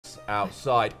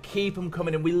outside. Keep them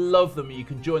coming in. We love them. You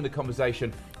can join the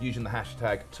conversation using the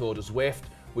hashtag TDZ.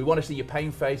 We want to see your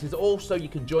pain faces. Also, you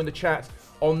can join the chat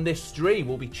on this stream.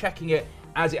 We'll be checking it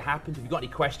as it happens. If you've got any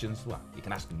questions, well, you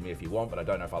can ask them to me if you want, but I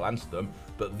don't know if I'll answer them.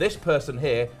 But this person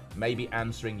here may be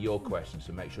answering your questions,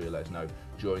 so make sure you let us know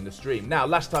during the stream. Now,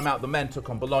 last time out, the men took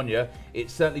on Bologna. It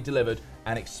certainly delivered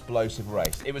an explosive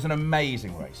race. It was an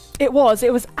amazing race. It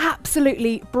was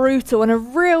absolutely brutal and a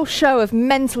real show of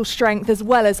mental strength as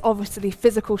well as obviously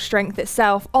physical strength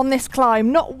itself on this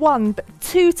climb, not one but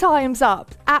 2 times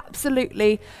up.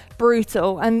 Absolutely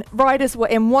brutal, and riders were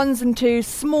in 1s and 2s,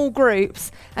 small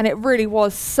groups, and it really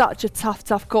was such a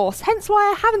tough course, hence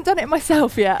why I haven't done it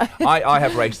myself yet. I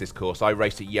have raced this course. I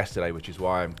raced it yesterday, which is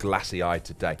why I'm glassy-eyed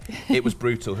today. It was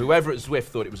brutal. Whoever at Zwift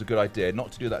thought it was a good idea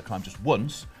not to do that climb just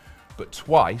once but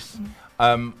twice.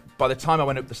 By the time I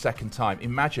went up the second time,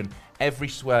 imagine every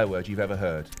swear word you've ever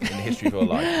heard in the history of your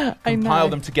life. Compile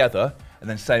them together and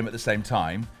then say them at the same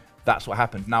time. That's what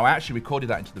happened. Now, I actually recorded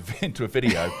that into a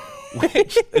video,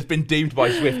 which has been deemed by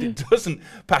Zwift. It doesn't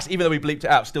pass, even though we bleeped it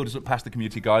out, still doesn't pass the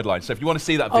community guidelines. So if you want to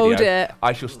see that video,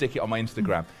 I shall stick it on my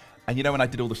Instagram. And you know, when I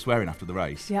did all the swearing after the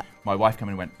race, my wife came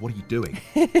in and went, "What are you doing?"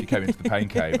 She came into the pain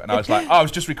cave, and I was like, "Oh, I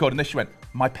was just recording this." She went,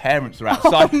 "My parents are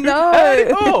outside." Oh, no. Heard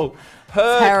it all.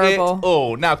 Heard it Terrible.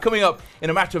 all. Now, coming up in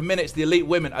a matter of minutes, the elite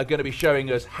women are going to be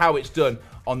showing us how it's done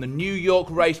on the New York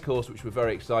racecourse, which we're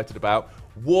very excited about.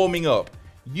 Warming up.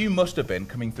 You must have been,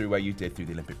 coming through where you did through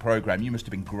the Olympic programme, you must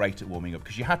have been great at warming up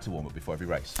because you had to warm up before every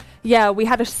race. Yeah, we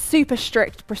had a super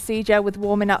strict procedure with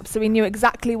warming up, so we knew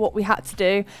exactly what we had to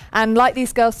do. And like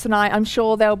these girls tonight, I'm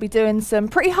sure they'll be doing some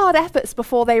pretty hard efforts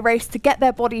before they race to get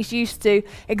their bodies used to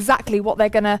exactly what they're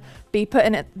going to be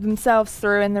putting it themselves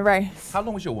through in the race. How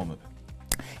long was your warm-up?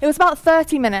 It was about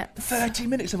 30 minutes. 30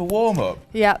 minutes of a warm-up?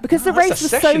 Yeah, because the race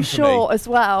was so short as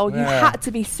well. You had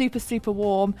to be super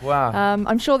warm. Wow.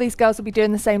 I'm sure these girls will be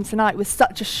doing the same tonight with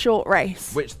such a short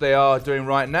race. Which they are doing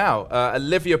right now.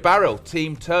 Olivia Barrel,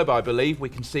 Team Turbo, I believe. We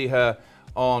can see her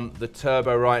on the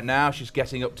turbo right now. She's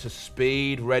getting up to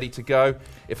speed, ready to go.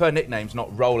 If her nickname's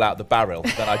not Roll Out the Barrel,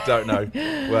 then I don't know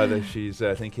whether she's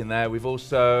thinking there. We've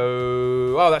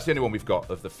also... Oh, that's the only one we've got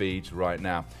of the feeds right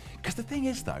now. Because the thing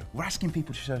is, though, we're asking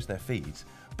people to show us their feeds,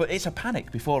 but it's a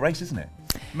panic before a race, isn't it?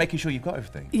 Making sure you've got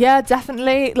everything. Yeah,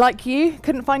 definitely. Like you,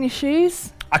 couldn't find your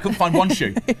shoes? I couldn't find one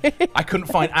shoe. I couldn't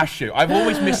find Ash's shoe. I'm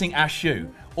always missing Ash's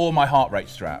shoe or my heart rate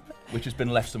strap, which has been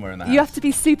left somewhere in the house. You have to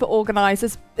be super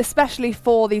organised, especially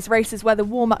for these races where the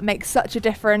warm-up makes such a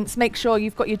difference. Make sure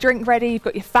you've got your drink ready, you've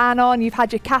got your fan on, you've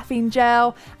had your caffeine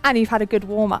gel, and you've had a good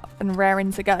warm-up and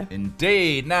raring to go.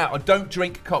 Indeed. Now, don't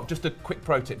drink coffee. Just a quick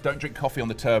pro tip, don't drink coffee on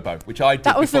the turbo, which I did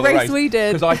That was the race we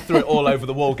did. Because I threw it all over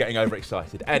the wall getting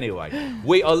overexcited. Anyway,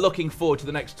 we are looking forward to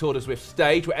the next Tour de Zwift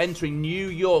stage. We're entering New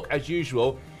York as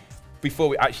usual. Before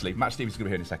we actually, Matt Stevens is going to be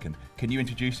here in a second. Can you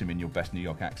introduce him in your best New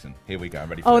York accent? Here we go. I'm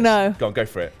ready for this. Oh no. Go on, go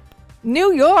for it.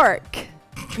 New York.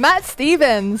 Matt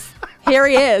Stevens. Here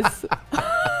he is.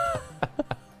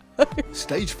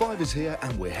 Stage 5 is here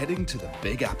and we're heading to the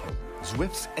Big Apple.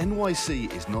 Zwift's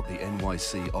NYC is not the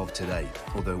NYC of today,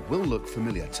 although it will look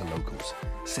familiar to locals.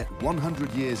 Set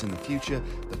 100 years in the future,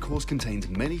 the course contains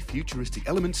many futuristic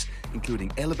elements,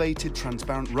 including elevated,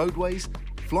 transparent roadways,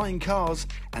 flying cars,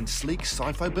 and sleek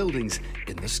sci-fi buildings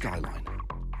in the skyline.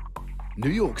 New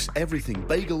York's Everything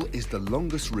Bagel is the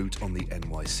longest route on the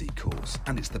NYC course,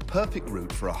 and it's the perfect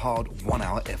route for a hard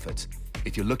 1-hour effort.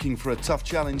 If you're looking for a tough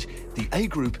challenge, the A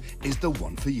group is the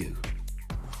one for you.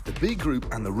 The B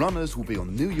group and the runners will be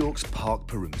on New York's Park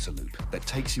Perimeter Loop that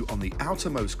takes you on the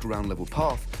outermost ground level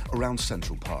path around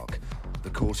Central Park. The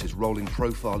course's rolling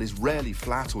profile is rarely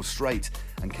flat or straight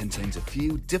and contains a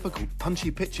few difficult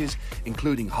punchy pitches,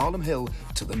 including Harlem Hill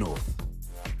to the north.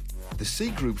 The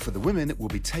C group for the women will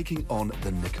be taking on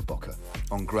the Knickerbocker.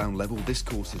 On ground level, this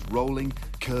course is rolling,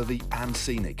 curvy and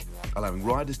scenic, allowing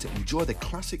riders to enjoy the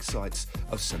classic sights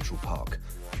of Central Park.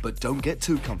 But don't get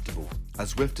too comfortable,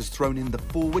 as Zwift has thrown in the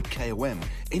forward KOM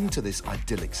into this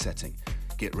idyllic setting.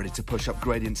 Get ready to push up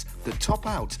gradients that top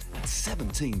out at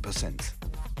 17%.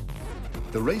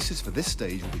 The races for this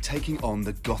stage will be taking on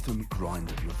the Gotham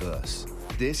Grind Reverse.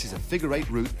 This is a figure-8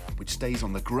 route which stays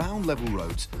on the ground level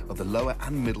roads of the lower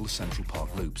and middle Central Park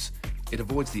loops. It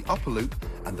avoids the upper loop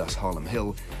and thus Harlem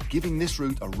Hill, giving this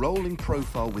route a rolling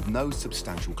profile with no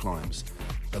substantial climbs.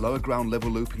 The lower ground level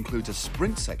loop includes a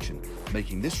sprint section,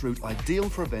 making this route ideal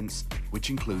for events which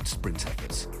include sprint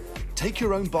efforts. Take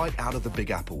your own bite out of the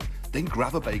Big Apple, then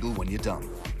grab a bagel when you're done.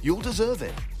 You'll deserve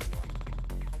it.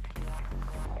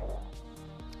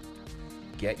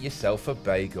 get yourself a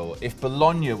bagel. If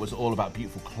Bologna was all about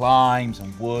beautiful climbs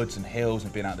and woods and hills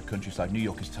and being out in the countryside, New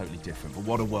York is totally different, but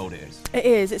what a world it is. It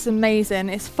is, it's amazing.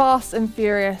 It's fast and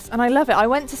furious, and I love it. I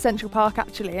went to Central Park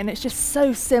actually, and it's just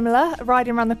so similar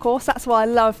riding around the course. That's why I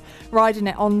love riding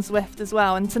it on Zwift as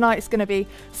well. And tonight's going to be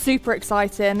super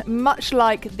exciting, much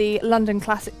like the London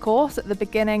Classic course at the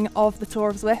beginning of the Tour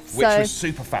of Zwift. Which was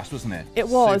super fast, wasn't it? It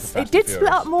was. It did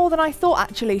split up more than I thought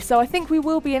actually, so I think we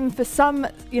will be in for some,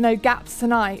 gaps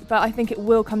tonight, but I think it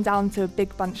will come down to a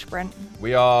big bunch sprint.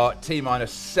 We are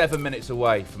T-minus 7 minutes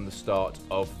away from the start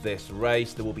of this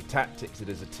race. There will be tactics. It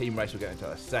is a team race. We'll get into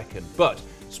that in a second. But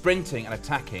sprinting and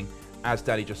attacking, as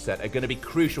Danny just said, are going to be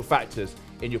crucial factors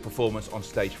in your performance on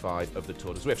stage 5 of the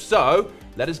Tour de Zwift. So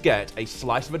let us get a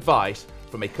slice of advice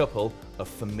from a couple of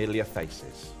familiar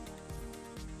faces.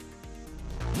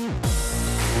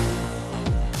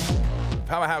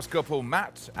 Powerhouse couple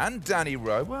Matt and Danny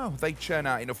Rowe, well, they churn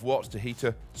out enough watts to heat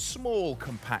a small,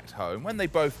 compact home when they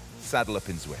both saddle up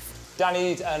in Zwift.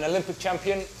 Danny's an Olympic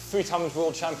champion, 3 times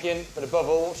world champion, but above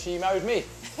all, she married me.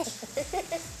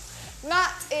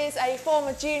 Matt is a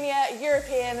former junior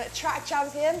European track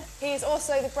champion. He's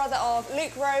also the brother of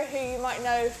Luke Rowe, who you might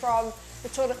know from the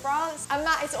Tour de France. And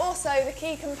Matt is also the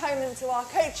key component to our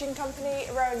coaching company,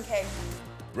 Rowe & King.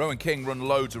 Rowe & King run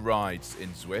loads of rides in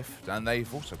Zwift, and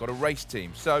they've also got a race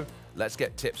team. So let's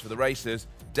get tips for the racers.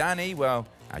 Danny, well,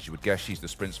 as you would guess, she's the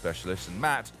sprint specialist, and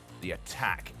Matt, the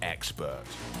attack expert.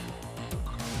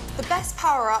 The best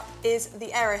power-up is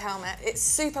the aero helmet. It's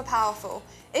super powerful.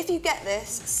 If you get this,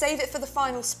 save it for the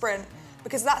final sprint,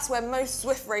 because that's where most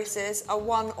Zwift races are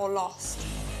won or lost.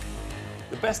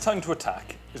 The best time to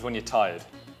attack is when you're tired.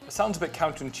 It sounds a bit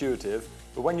counterintuitive,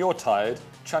 but when you're tired,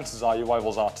 chances are your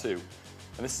rivals are too.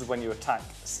 And this is when your attack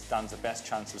stands the best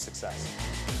chance of success.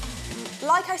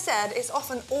 Like I said, it's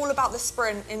often all about the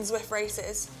sprint in Zwift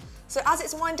races. So as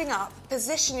it's winding up,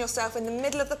 position yourself in the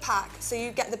middle of the pack so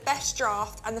you get the best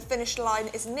draft and the finish line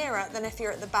is nearer than if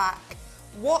you're at the back.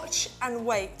 Watch and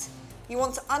wait. You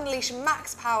want to unleash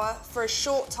max power for as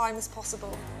short time as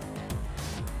possible.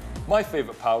 My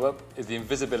favourite power-up is the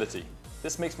invisibility.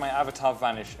 This makes my avatar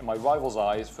vanish in my rival's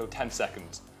eyes for 10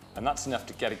 seconds, and that's enough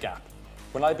to get a gap.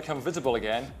 When I become visible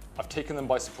again, I've taken them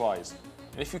by surprise.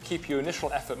 And if you keep your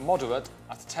initial effort moderate,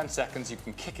 after 10 seconds you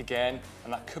can kick again,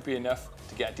 and that could be enough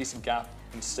to get a decent gap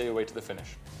and stay away to the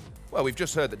finish. Well, we've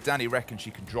just heard that Danny reckons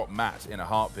she can drop Matt in a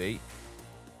heartbeat.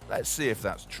 Let's see if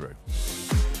that's true.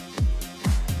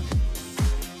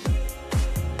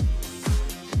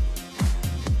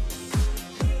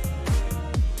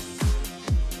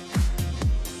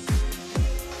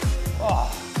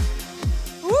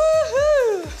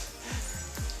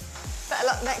 Better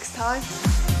luck next time.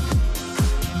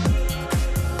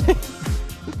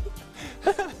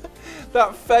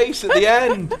 That face at the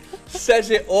end says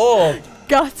it all.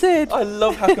 Gutted. I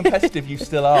love how competitive you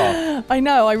still are. I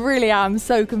know, I really am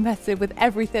so competitive with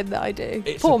everything that I do.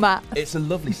 Poor Matt. It's a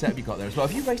lovely setup you got there as well.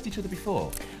 Have you raced each other before?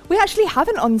 We actually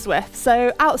haven't on Zwift,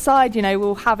 so outside,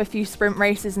 we'll have a few sprint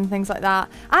races and things like that.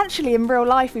 Actually, in real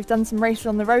life, we've done some races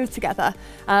on the road together,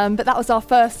 but that was our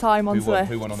first time on Zwift.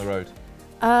 Who won on the road?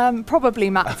 Probably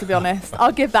Matt, to be honest.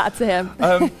 I'll give that to him.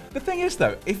 The thing is,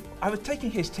 though, if I was taking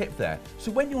his tip there,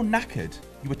 so when you're knackered,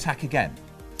 you attack again.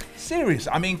 Serious?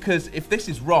 I mean, because if this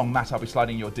is wrong, Matt, I'll be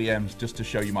sliding your DMs just to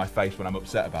show you my face when I'm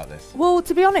upset about this. Well,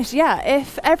 to be honest, yeah,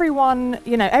 if everyone,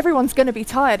 everyone's going to be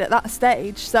tired at that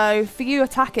stage. So for you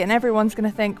attacking, everyone's going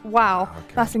to think, wow,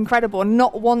 that's incredible, and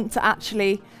not want to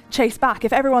actually chase back.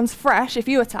 If everyone's fresh, if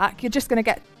you attack, you're just going to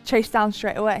get chased down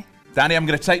straight away. Danny, I'm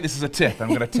going to take this as a tip. I'm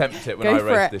going to tempt it when I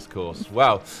race this course.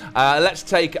 Well, let's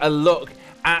take a look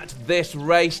at this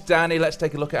race, Danny. Let's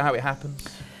take a look at how it happens.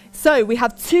 So we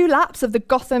have 2 laps of the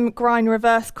Gotham Grind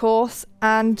Reverse course,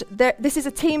 and this is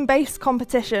a team-based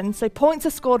competition. So points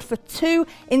are scored for 2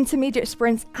 intermediate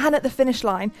sprints and at the finish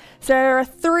line. So there are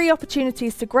 3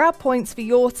 opportunities to grab points for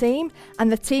your team,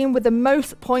 and the team with the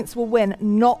most points will win,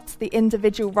 not the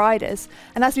individual riders.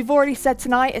 And as we've already said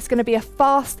tonight, it's going to be a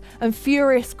fast and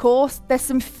furious course. There's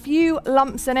some few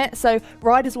lumps in it, so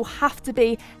riders will have to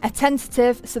be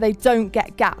attentive so they don't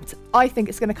get gapped. I think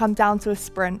it's going to come down to a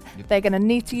sprint. They're going to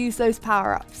need to use those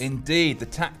power-ups. Indeed, the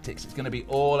tactics. It's going to be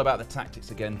all about the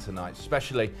tactics again tonight,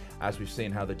 especially as we've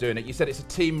seen how they're doing it. You said it's a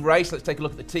team race. Let's take a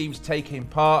look at the teams taking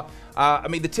part. I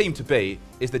mean, the team to beat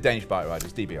is the Danish bike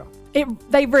riders, DBR.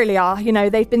 They really are. You know,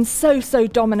 they've been so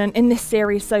dominant in this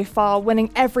series so far,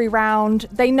 winning every round.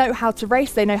 They know how to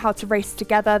race. They know how to race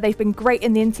together. They've been great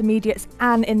in the intermediates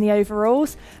and in the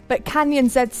overalls. But Canyon,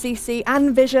 ZCC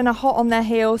and Vision are hot on their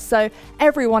heels, so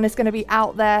everyone is going to be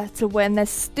out there to win. There's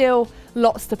still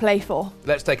lots to play for.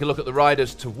 Let's take a look at the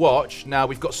riders to watch. Now,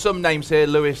 we've got some names here.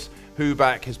 Lewis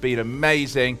Huback has been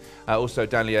amazing. Also,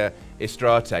 Daniela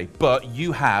Istrate. But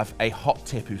you have a hot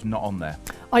tip who's not on there.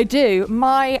 I do.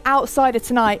 My outsider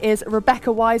tonight is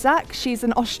Rebecca Wysack. She's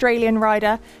an Australian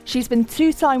rider. She's been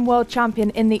two-time world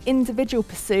champion in the individual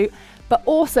pursuit, but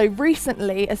also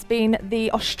recently has been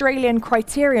the Australian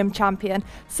Criterium champion,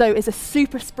 so is a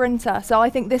super sprinter. So I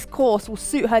think this course will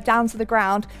suit her down to the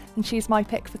ground, and she's my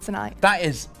pick for tonight. That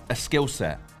is a skill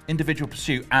set. Individual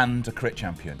pursuit and a crit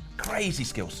champion. Crazy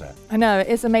skill set. I know, it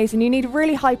is amazing. You need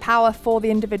really high power for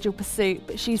the individual pursuit,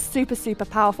 but she's super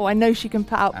powerful. I know she can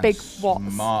put out big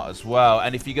watts. Smart as well.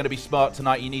 And if you're going to be smart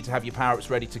tonight, you need to have your power-ups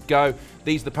ready to go.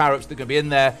 These are the power-ups that are going to be in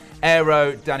there.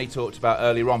 Aero, Danny talked about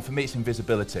earlier on. For me, it's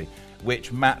invisibility,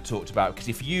 which Matt talked about. Because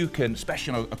if you can,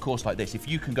 especially on a course like this, if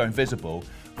you can go invisible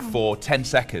for 10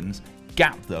 seconds,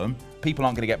 gap them, people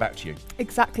aren't going to get back to you.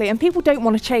 Exactly, and people don't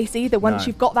want to chase either once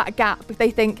you've got that gap.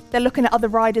 They think they're looking at other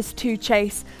riders to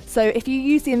chase. So if you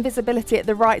use the invisibility at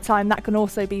the right time, that can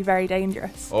also be very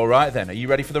dangerous. All right then, are you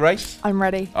ready for the race? I'm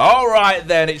ready. All right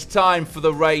then, it's time for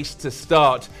the race to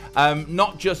start.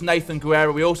 Not just Nathan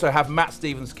Guerra, we also have Matt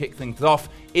Stevens to kick things off.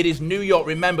 It is New York.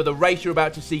 Remember, the race you're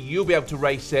about to see, you'll be able to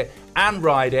race it and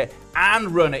ride it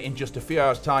and run it in just a few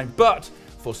hours' time. But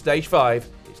for stage 5,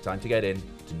 it's time to get in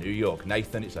to New York.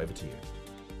 Nathan, it's over to you.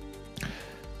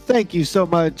 Thank you so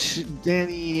much,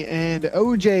 Danny and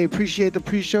OJ. Appreciate the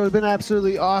pre-show. It's been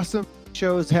absolutely awesome.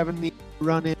 Shows having me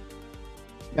run in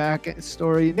back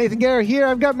story. Nathan Guerra here.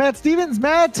 I've got Matt Stevens.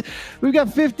 Matt, we've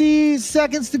got 50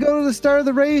 seconds to go to the start of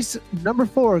the race. Number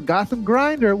 4, Gotham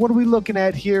Grinder. What are we looking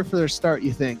at here for their start,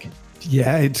 you think?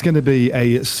 Yeah, it's going to be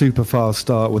a super fast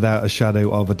start without a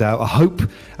shadow of a doubt. I hope,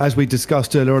 as we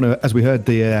discussed earlier on, as we heard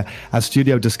the our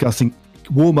studio discussing,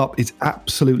 warm-up is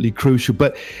absolutely crucial,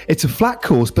 but it's a flat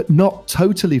course, but not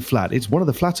totally flat. It's one of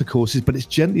the flatter courses, but it's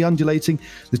gently undulating.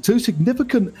 There's 2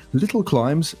 significant little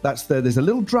climbs. There's a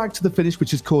little drag to the finish,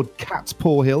 which is called Cat's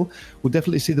Paw Hill. We'll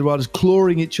definitely see the riders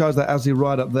clawing each other as they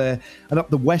ride up there, and up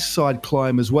the west side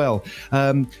climb as well.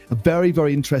 A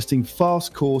very interesting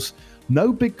fast course.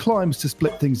 No big climbs to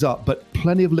split things up, but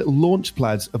plenty of little launch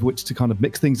pads of which to kind of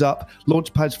mix things up.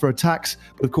 Launch pads for attacks.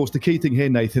 But of course, the key thing here,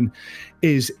 Nathan,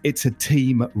 is it's a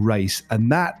team race. And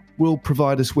that will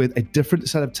provide us with a different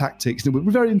set of tactics. And it will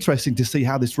be very interesting to see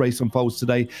how this race unfolds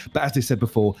today. But as I said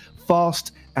before,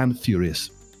 fast and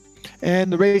furious.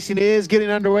 And the racing is getting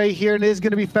underway here, and it is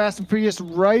going to be fast and furious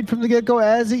right from the get-go,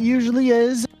 as it usually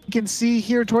is. You can see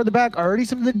here toward the back already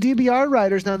some of the DBR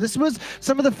riders. Now, this was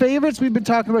some of the favorites we've been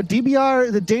talking about.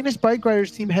 DBR, the Danish bike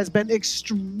riders team, has been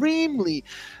extremely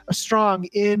strong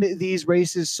in these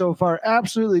races so far.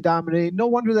 Absolutely dominating. No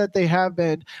wonder that they have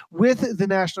been with the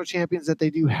national champions that they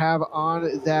do have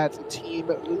on that team.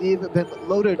 They've been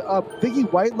loaded up. Vicky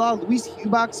Whitelaw, Louise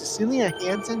Huback, Cecilia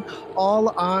Hansen, all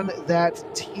on that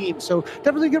team. So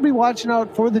definitely going to be watching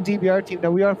out for the DBR team.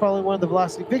 Now, we are following one of the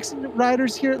Velocity Vixen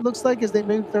riders here, it looks like, as they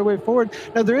make their way forward.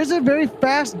 Now, there is a very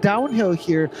fast downhill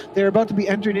here they're about to be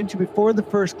entering into before the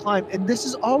first climb, and this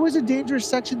is always a dangerous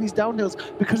section, these downhills,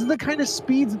 because of the kind of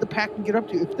speeds that the pack can get up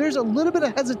to. If there's a little bit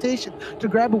of hesitation to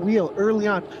grab a wheel early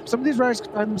on, some of these riders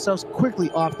can find themselves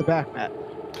quickly off the back, Matt.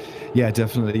 Yeah,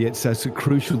 definitely. It's so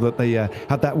crucial that they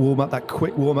have that warm-up, that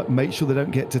quick warm-up, make sure they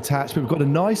don't get detached. But we've got a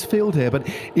nice field here, but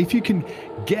if you can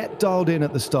get dialed in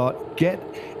at the start, get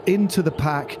into the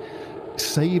pack,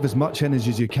 save as much energy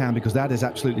as you can, because that is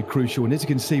absolutely crucial. And as you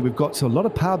can see, we've got a lot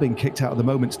of power being kicked out at the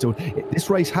moment still. This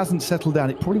race hasn't settled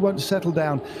down. It probably won't settle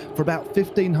down for about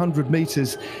 1,500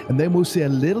 meters, and then we'll see a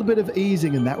little bit of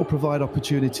easing, and that will provide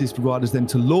opportunities for riders then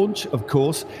to launch. Of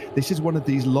course, this is one of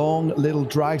these long little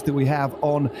drags that we have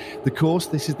on the course.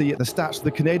 This is the stats of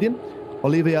the Canadian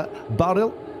Olivia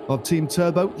Barril of Team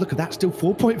Turbo. Look at that, still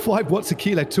 4.5 watts a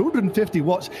kilo, 250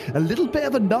 watts. A little bit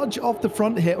of a nudge off the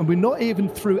front here, and we're not even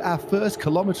through our first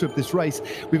kilometer of this race.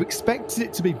 We've expected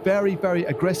it to be very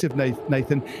aggressive,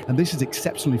 Nathan, and this is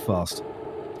exceptionally fast.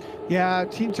 Yeah,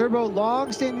 Team Turbo,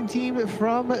 long-standing team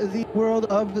from the world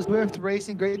of Zwift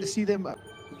racing. Great to see them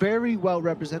very well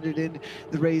represented in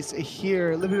the race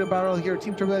here. Olivia Barrow here,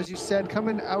 Team Turbo, as you said,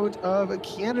 coming out of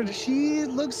Canada. She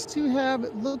looks to have,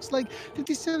 looks like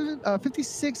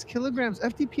 56 kilograms,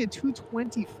 FTP at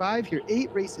 225 here.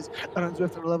 8 races out on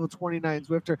Zwift on a level 29.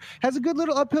 Zwifter has a good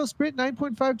little uphill sprint,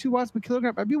 9.52 watts per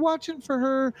kilogram. I'd be watching for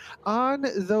her on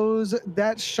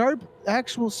that sharp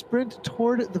actual sprint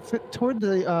toward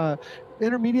the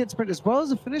intermediate sprint as well as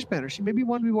the finish banner. She may be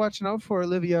one to be watching out for,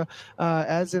 Olivia,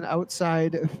 as an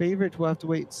outside favorite. We'll have to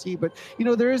wait and see. But, you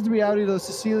know, there is the reality, though.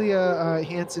 Cecilia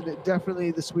Hansen, definitely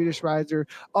the Swedish rider,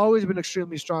 always been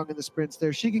extremely strong in the sprints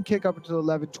there. She can kick up until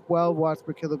 11, 12 watts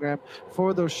per kilogram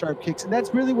for those sharp kicks. And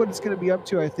that's really what it's going to be up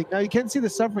to, I think. Now, you can see the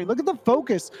suffering. Look at the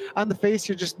focus on the face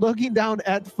here, just looking down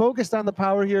at, focused on the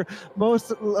power here,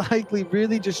 most likely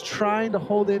really just trying to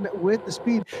hold in with the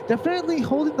speed. Definitely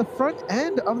holding the front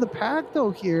end of the pack, though,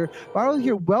 here. Barlow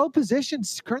here, well positioned,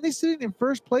 currently sitting in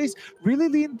first place, really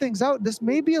leading things out. This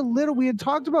may be a little, we had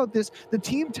talked about this, the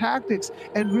team tactics,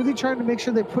 and really trying to make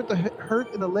sure they put the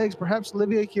hurt in the legs. Perhaps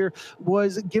Olivia here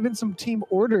was given some team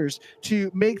orders to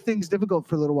make things difficult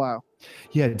for a little while.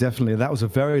 Yeah, definitely. That was a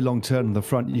very long turn on the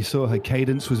front. You saw her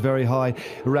cadence was very high,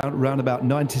 around about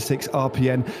 96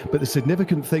 RPM. But the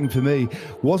significant thing for me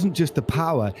wasn't just the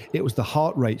power, it was the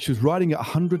heart rate. She was riding at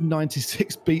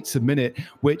 196 beats a minute,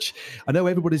 which I know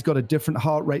everybody's got a different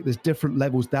heart rate. There's different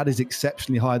levels. That is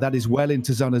exceptionally high. That is well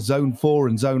into zone 4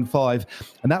 and zone 5.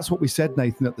 And that's what we said,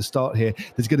 Nathan, at the start here.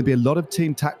 There's going to be a lot of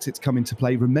team tactics come into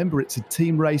play. Remember, it's a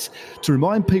team race. To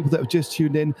remind people that have just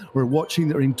tuned in or are watching,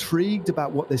 that are intrigued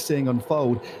about what they're seeing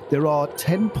unfold, there are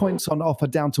 10 points on offer,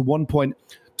 down to 1 point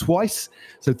twice.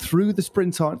 So through the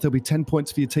sprint arc, there'll be 10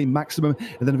 points for your team maximum.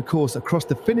 And then, of course, across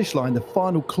the finish line, the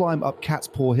final climb up Cat's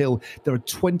Paw Hill, there are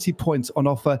 20 points on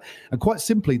offer. And quite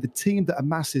simply, the team that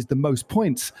amasses the most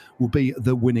points will be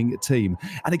the winning team.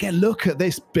 And again, look at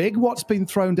this big watt's been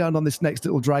thrown down on this next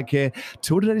little drag here.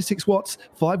 286 watts,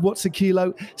 5 watts a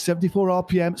kilo, 74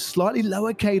 RPM, slightly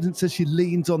lower cadence as she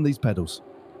leans on these pedals.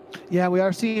 Yeah, we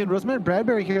are seeing Rosamund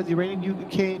Bradbury here, the reigning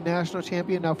UK national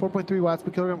champion, now 4.3 watts per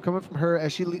kilogram coming from her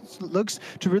as she looks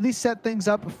to really set things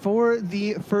up for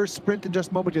the first sprint in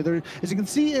just a moment here. As you can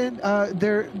see,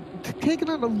 they're taking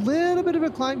on a little bit of a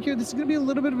climb here. This is going to be a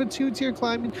little bit of a 2-tier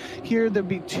climbing here. There'll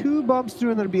be 2 bumps through,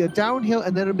 and there'll be a downhill,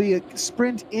 and then it'll be a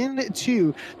sprint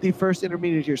into the first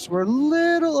intermediate here. So we're a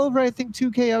little over, I think,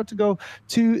 2K out to go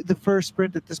to the first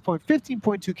sprint at this point.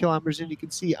 15.2 kilometers, and you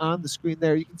can see on the screen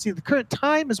there, you can see the current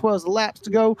time as well as the laps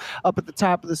to go up at the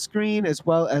top of the screen, as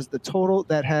well as the total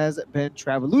that has been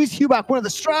traveled. Louise Hubach, one of the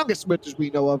strongest sprinters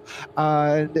we know of,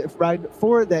 and riding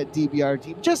for that DBR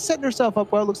team, just setting herself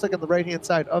up well. Looks like on the right-hand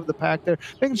side of the pack there,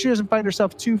 making sure she doesn't find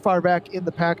herself too far back in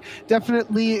the pack.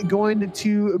 Definitely going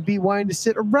to be wanting to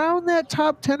sit around that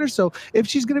top 10 or so if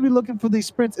she's going to be looking for these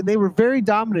sprints. And they were very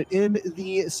dominant in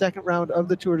the second round of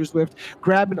the Tour de Zwift,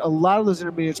 grabbing a lot of those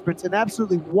intermediate sprints and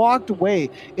absolutely walked away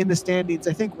in the standings.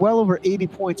 I think well over 80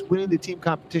 points winning the team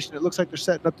competition. It looks like they're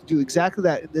setting up to do exactly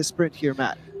that in this sprint here,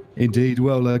 Matt. Indeed.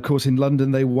 Well, of course, in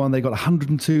London, they won. They got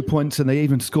 102 points, and they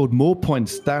even scored more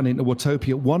points down in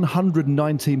Watopia,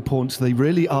 119 points. They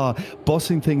really are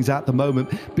bossing things at the moment.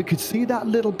 But you could see that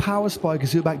little power spike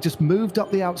as Zubak just moved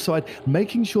up the outside,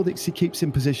 making sure that she keeps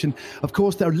in position. Of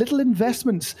course, there are little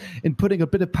investments in putting a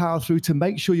bit of power through to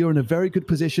make sure you're in a very good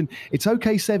position. It's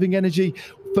okay saving energy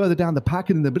further down the pack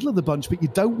and in the middle of the bunch, but you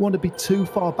don't want to be too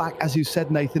far back, as you said,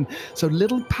 Nathan. So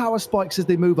little power spikes as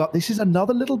they move up. This is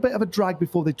another little bit of a drag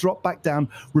before they drop back down.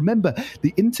 Remember,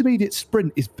 the intermediate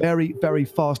sprint is very, very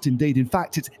fast indeed. In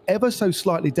fact, it's ever so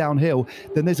slightly downhill.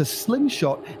 Then there's a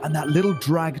slingshot and that little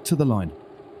drag to the line.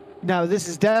 Now, this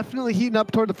is definitely heating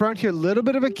up toward the front here. A little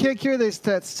bit of a kick here. There's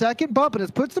that second bump, and it's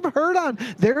put some hurt on.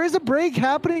 There is a break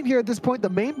happening here at this point.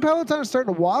 The main peloton is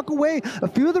starting to walk away. A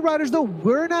few of the riders, though,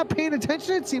 were not paying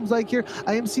attention, it seems like here.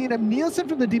 I am seeing Nielsen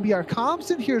from the DBR,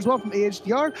 Compson here as well from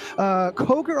AHDR,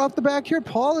 Koger off the back here,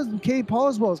 Paul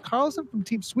as well as Carlson from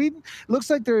Team Sweden. It looks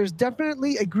like there is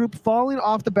definitely a group falling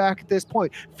off the back at this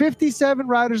point. 57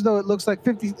 riders, though, it looks like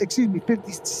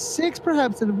 56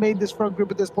 perhaps that have made this front group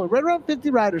at this point. Right around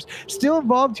 50 riders still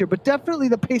involved here, but definitely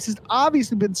the pace has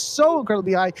obviously been so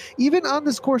incredibly high, even on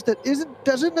this course that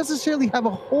doesn't necessarily have a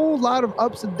whole lot of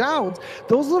ups and downs.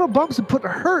 Those little bumps have put a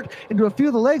hurt into a few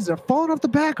of the legs that are falling off the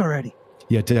back already.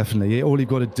 Yeah, definitely. All you've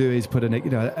got to do is put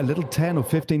a little 10 or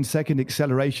 15 second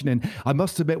acceleration in. I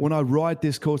must admit, when I ride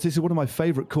this course, this is one of my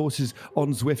favorite courses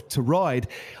on Zwift to ride.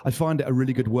 I find it a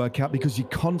really good workout because you're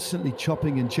constantly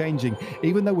chopping and changing.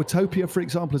 Even though Watopia, for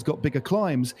example, has got bigger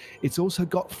climbs, it's also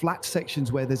got flat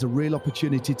sections where there's a real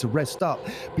opportunity to rest up.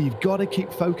 But you've got to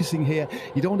keep focusing here.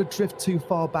 You don't want to drift too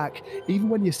far back. Even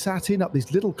when you're sat in up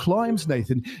these little climbs,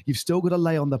 Nathan, you've still got to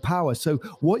lay on the power. So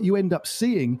what you end up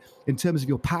seeing in terms of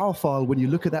your power file when you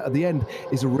look at that at the end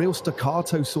is a real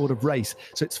staccato sort of race.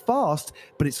 So it's fast,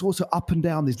 but it's also up and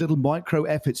down these little micro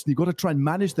efforts. And you've got to try and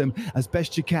manage them as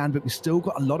best you can. But we've still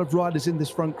got a lot of riders in this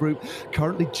front group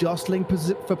currently jostling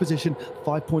for position.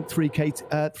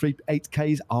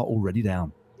 5.38Ks are already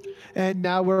down. And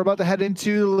now we're about to head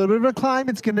into a little bit of a climb.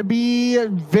 It's going to be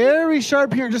very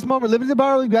sharp here in just a moment. Living the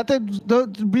bar, we've got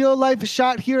the real life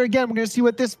shot here again. We're going to see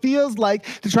what this feels like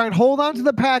to try and hold on to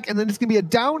the pack. And then it's going to be a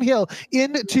downhill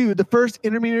into the first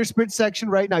intermediate sprint section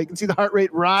right now. You can see the heart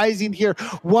rate rising here.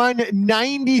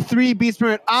 193 beats per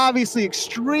minute. Obviously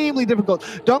extremely difficult.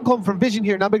 Duncombe from Vision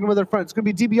here, now making with their front. It's going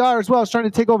to be DBR as well. It's trying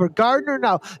to take over. Gardner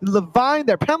now. Levine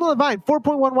there. Pamela Levine,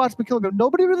 4.1 watts per kilogram.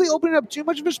 Nobody really opening up too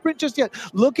much of a sprint just yet.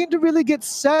 Looking to really get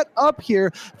set up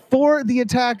here for the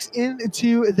attacks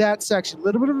into that section. A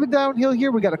little bit of a downhill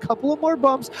here. We got a couple of more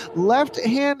bumps.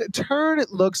 Left-hand turn,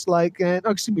 it looks like, and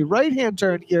right-hand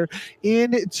turn here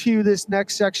into this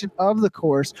next section of the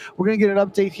course. We're going to get an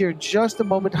update here in just a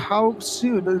moment. How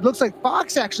soon? It looks like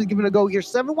Fox actually giving it a go here.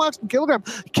 7 watts per kilogram.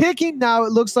 Kicking now,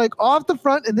 it looks like, off the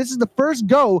front, and this is the first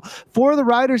go for the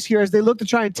riders here as they look to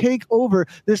try and take over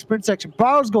this sprint section.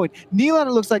 Barrow's going. Nealon,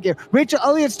 it looks like here. Rachel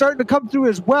Elliott's starting to come through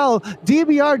as well.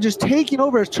 DBR just taking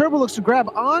over as Turbo looks to grab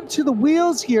onto the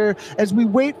wheels here as we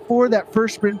wait for that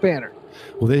first sprint banner.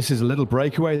 Well, this is a little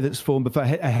breakaway that's formed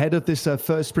ahead of this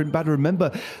first sprint banner. Remember,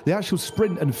 the actual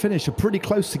sprint and finish are pretty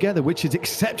close together, which is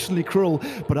exceptionally cruel.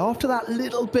 But after that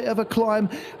little bit of a climb,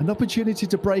 an opportunity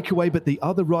to break away, but the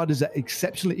other riders are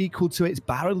exceptionally equal to it. It's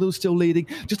Barrow still leading.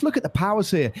 Just look at the powers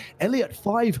here. Elliott,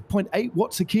 5.8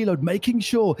 watts a kilo, making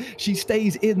sure she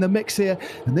stays in the mix here.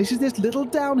 And this is this little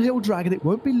downhill drag, and it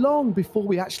won't be long before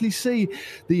we actually see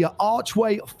the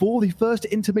archway for the first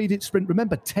intermediate sprint.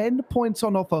 Remember, 10 points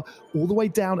on offer, all the way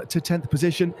down to 10th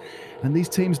position, and these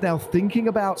teams now thinking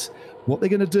about what they're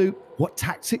going to do, what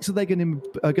tactics are they going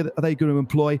to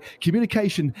employ.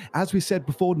 Communication, as we said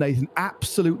before, Nathan,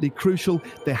 absolutely crucial.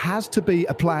 There has to be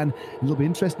a plan, and it'll be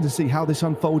interesting to see how this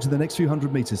unfolds in the next few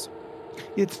hundred meters.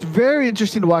 It's very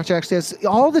interesting to watch, actually, as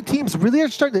all the teams really are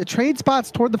starting to trade spots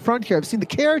toward the front here. I've seen the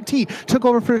KRT took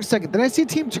over for a second. Then I see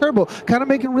Team Turbo kind of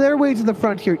making their way to the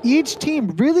front here. Each team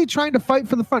really trying to fight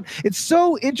for the front. It's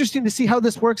so interesting to see how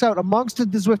this works out amongst the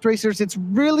Zwift racers. It's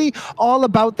really all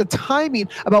about the timing,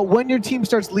 about when your team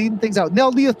starts leading things out. Now,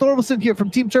 Leah Thorvaldsen here from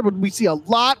Team Turbo. We see a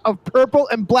lot of purple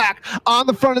and black on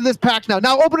the front of this pack now.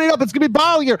 Now opening up, it's going to be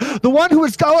Barrow here. The one who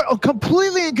was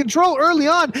completely in control early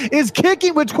on is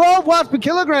kicking with 12 watts per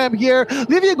kilogram here.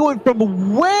 Livia going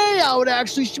from way out,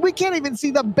 actually. We can't even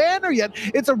see the banner yet.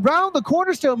 It's around the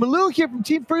corner still. Malou here from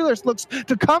Team Fearless looks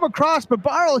to come across, but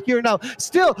Barrow here now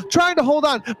still trying to hold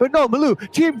on. But no, Malou,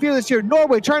 Team Fearless here,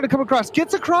 Norway trying to come across.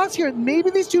 Gets across here, and maybe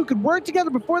these two could work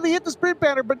together before they hit the sprint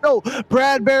banner, but no.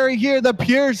 Bradbury here, the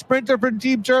pure sprinter from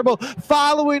Team Turbo,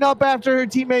 following up after her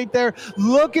teammate there,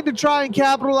 looking to try and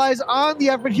capitalize on the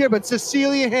effort here, but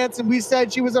Cecilia Hansen, we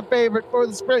said she was a favorite for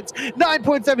the sprints.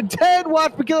 9.7, 10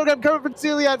 watts per kilogram coming from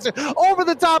Celia Hansen. Over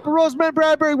the top of Rosemary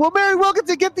Bradbury. Will Mary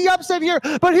Wilkinson get the upset here?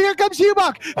 But here comes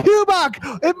Hubach.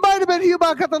 Hubach! It might have been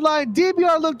Hubach at the line.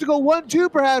 DBR looked to go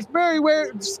 1-2 perhaps.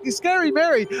 Scary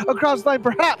Mary across the line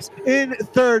perhaps in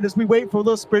third as we wait for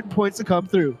those sprint points to come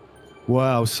through.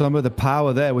 Wow, some of the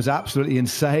power there was absolutely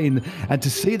insane. And to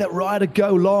see that rider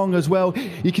go long as well,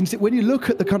 you can see when you look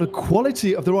at the kind of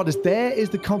quality of the riders, there is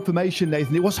the confirmation,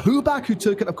 Nathan. It was Hubach who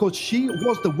took it. Of course, she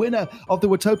was the winner of the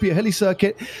Watopia Hilly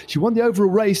Circuit. She won the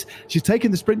overall race. She's taken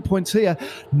the sprint points here.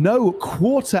 No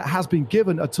quarter has been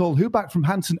given at all. Hubach from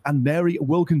Hansen and Mary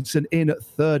Wilkinson in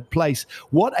third place.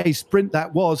 What a sprint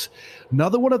that was.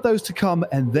 Another one of those to come,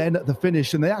 and then the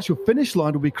finish. And the actual finish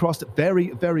line will be crossed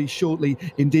very, very shortly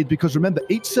indeed, because remember,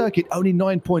 each circuit only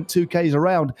 9.2 Ks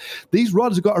around. These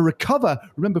riders have got to recover,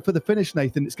 remember, for the finish,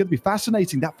 Nathan. It's going to be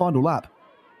fascinating, that final lap.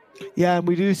 Yeah, and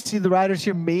we do see the riders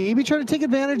here maybe trying to take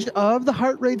advantage of the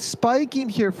heart rate spiking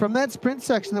here from that sprint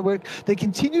section. They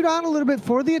continued on a little bit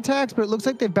for the attacks, but it looks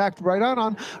like they've backed right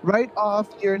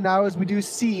off here now, as we do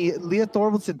see Leah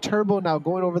Thorvaldsen Turbo now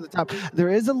going over the top. There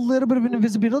is a little bit of an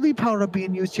invisibility power up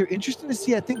being used here. Interesting to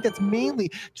see. I think that's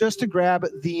mainly just to grab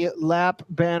the lap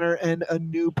banner and a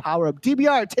new power up.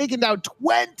 DBR taking down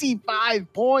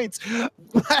 25 points.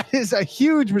 That is a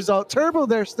huge result. Turbo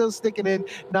there still sticking in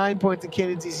 9 points, and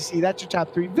Canyon ZCC. That's your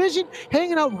top three. Vision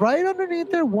hanging out right underneath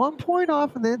there, 1 point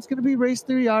off, and then it's going to be Race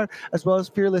 3R as well as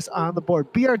Fearless on the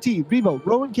board. BRT, Revo,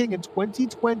 Rowan King in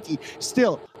 2020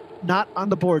 still not on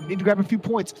the board. Need to grab a few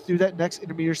points through that next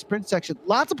intermediate sprint section.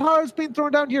 Lots of powers being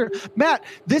thrown down here. Matt,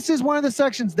 this is one of the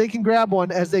sections they can grab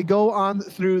one as they go on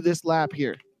through this lap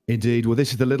here. Indeed. Well,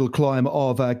 this is the little climb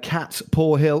of Cat's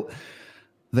Paw Hill.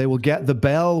 They will get the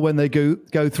bell when they go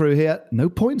through here. No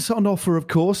points on offer, of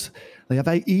course. They have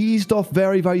eased off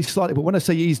very, very slightly. But when I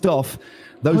say eased off,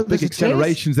 those big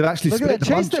accelerations, they've actually split the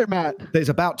bunch. There, Matt. There's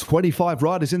about 25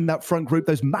 riders in that front group.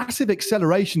 Those massive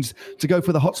accelerations to go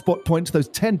for the hotspot points, those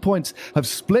 10 points, have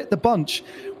split the bunch.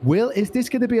 Is this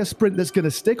going to be a sprint that's going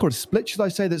to stick, or a split, should I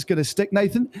say, that's going to stick,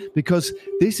 Nathan? Because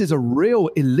this is a real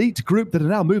elite group that are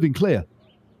now moving clear.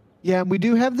 Yeah, and we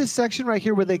do have this section right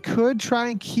here where they could try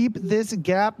and keep this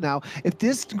gap now. If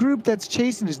this group that's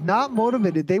chasing is not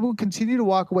motivated, they will continue to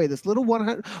walk away. This little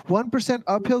 1%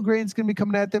 uphill grade is going to be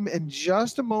coming at them in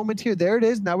just a moment here. There it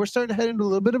is. Now we're starting to head into a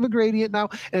little bit of a gradient now.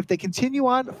 And if they continue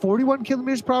on, 41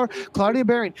 kilometers per hour, Claudia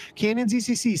Baring, Canyon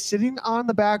ZCC, sitting on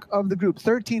the back of the group.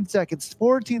 13 seconds,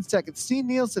 14 seconds. C.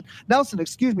 Nelson,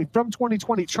 from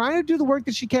 2020, trying to do the work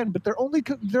that she can, but they're only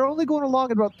going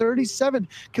along at about 37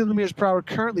 kilometers per hour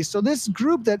currently. So this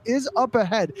group that is up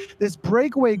ahead, this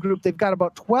breakaway group, they've got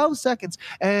about 12 seconds,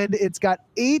 and it's got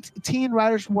 18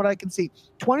 riders from what I can see.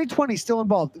 2020 still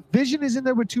involved. Vision is in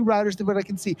there with 2 riders from what I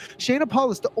can see. Shayna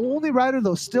Paulus, the only rider,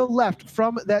 though, still left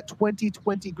from that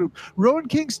 2020 group. Rowan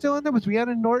King still in there with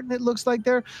Rhiannon Norton, it looks like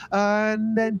there.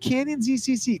 And then Canyon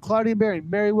ZCC, Claudia Baring,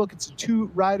 Mary Wilkinson,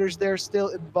 2 riders there still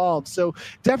involved. So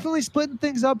definitely splitting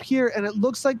things up here, and it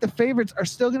looks like the favorites are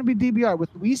still going to be DBR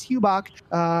with Louise Hubach,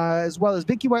 as well as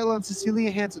Vicky Whitelaw and Cecilia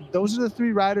Hansen. Those are the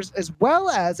 3 riders, as well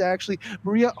as actually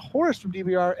Maria Horace from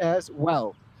DBR as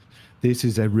well. This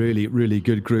is a really, really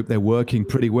good group. They're working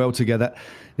pretty well together.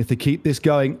 If they keep this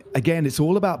going, again, it's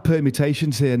all about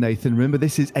permutations here, Nathan. Remember,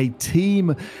 this is a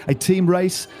team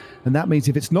race. And that means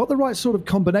if it's not the right sort of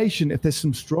combination, if there's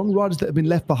some strong riders that have been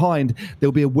left behind,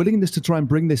 there'll be a willingness to try and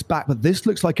bring this back. But this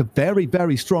looks like a very,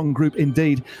 very strong group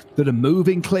indeed that are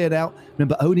moving clear out.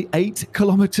 Remember, only 8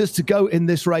 kilometers to go in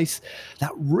this race.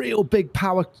 That real big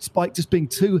power spike just being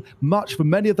too much for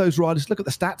many of those riders. Look at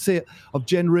the stats here of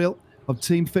Jen Reel, of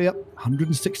Team Fiat,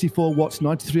 164 watts,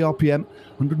 93 RPM,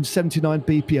 179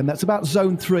 BPM. That's about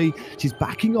zone 3. She's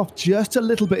backing off just a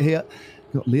little bit here.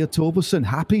 Got Leah Torberson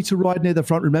happy to ride near the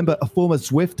front. Remember, a former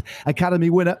Zwift Academy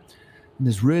winner. And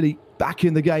is really back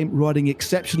in the game, riding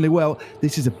exceptionally well.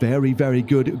 This is a very, very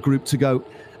good group to go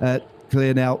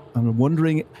clear now. I'm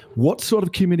wondering what sort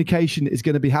of communication is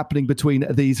going to be happening between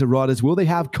these riders. Will they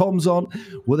have comms on?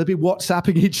 Will they be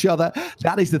WhatsApping each other?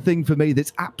 That is the thing for me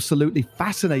that's absolutely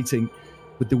fascinating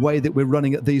with the way that we're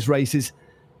running at these races.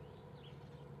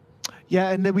 Yeah,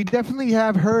 and then we definitely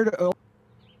have heard a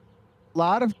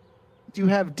lot of you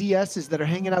have DSs that are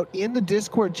hanging out in the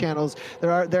Discord channels.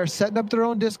 They're setting up their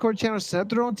own Discord channels, set up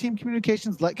their own team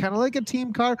communications, kind of like a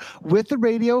team car with the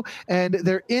radio, and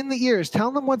they're in the ears,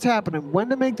 telling them what's happening, when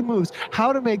to make the moves,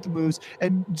 how to make the moves,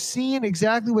 and seeing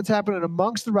exactly what's happening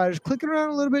amongst the riders, clicking around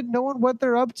a little bit, knowing what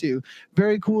they're up to.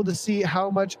 Very cool to see how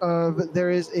much of there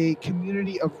is a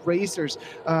community of racers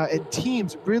and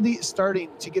teams really starting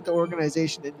to get the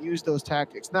organization and use those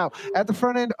tactics. Now, at the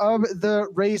front end of the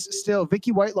race still,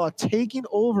 Vicky Whitelaw taking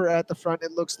over at the front,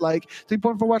 it looks like.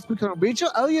 3.4 watts per kilometer. Rachel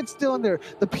Elliott's still in there.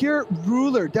 The pure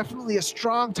ruler, definitely a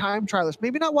strong time trialist.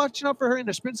 Maybe not watching out for her in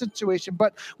a sprint situation,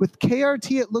 but with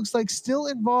KRT, it looks like still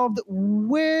involved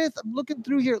with, I'm looking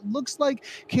through here, it looks like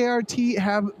KRT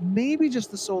have maybe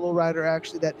just the solo rider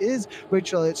actually that is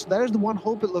Rachel Elliott. So that is the one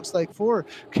hope it looks like for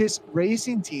KISS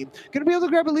Racing Team. Going to be able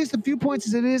to grab at least a few points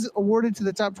as it is awarded to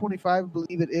the top 25, I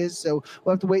believe it is. So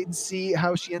we'll have to wait and see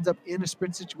how she ends up in a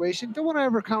sprint situation. Don't want to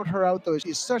ever count her out though.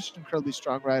 She's such an incredibly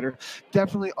strong rider.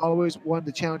 Definitely always won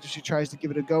the challenge if she tries to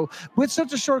give it a go. With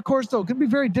such a short course though, it can be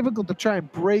very difficult to try and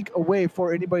break away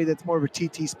for anybody that's more of a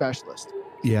TT specialist.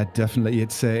 Yeah, definitely.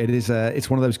 It's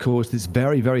one of those courses that's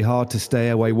very, very hard to stay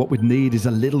away. What we'd need is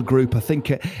a little group. I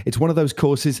think it's one of those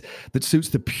courses that suits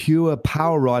the pure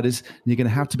power riders. And you're going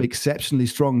to have to be exceptionally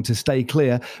strong to stay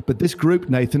clear. But this group,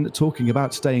 Nathan, talking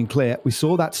about staying clear, we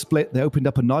saw that split. They opened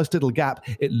up a nice little gap.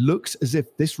 It looks as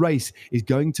if this race is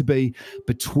going to be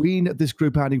between this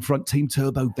group out in front. Team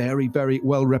Turbo, very, very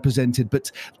well represented,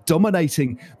 but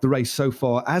dominating the race so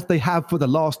far, as they have for the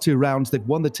last 2 rounds. They've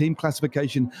won the team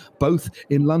classification both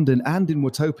in London and in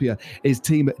Watopia, is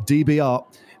Team DBR.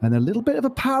 And a little bit of a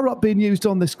power up being used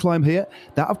on this climb here.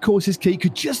 That, of course, is key.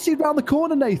 Could just see around the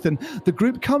corner, Nathan, the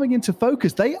group coming into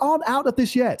focus. They aren't out of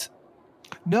this yet.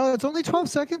 No, it's only 12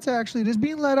 seconds, actually. It is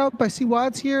being led out by C.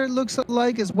 Watts here, it looks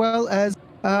like, as well as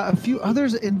a few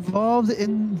others involved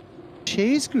in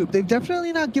chase group. They've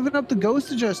definitely not given up the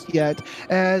ghost just yet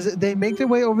as they make their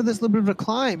way over this little bit of a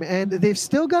climb, and they've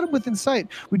still got them within sight.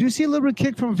 We do see a little bit of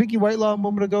kick from Vicky Whitelaw a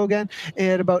moment ago again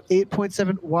at about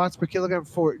 8.7 watts per kilogram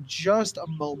for just a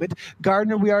moment.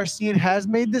 Gardner, we are seeing, has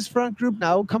made this front group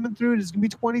now coming through. It is going to be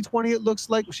 2020, it looks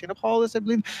like. Shayna Paulus, I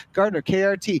believe. Gardner,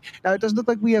 KRT. Now, it doesn't look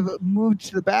like we have moved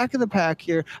to the back of the pack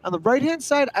here. On the right-hand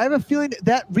side, I have a feeling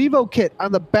that Revo kit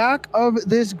on the back of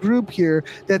this group here,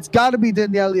 that's got to be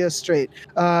Daniela Straight.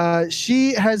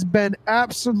 She has been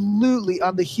absolutely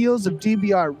on the heels of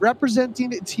DBR, representing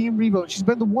Team Revo. She's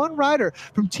been the one rider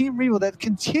from Team Revo that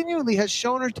continually has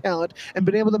shown her talent and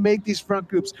been able to make these front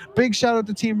groups. Big shout out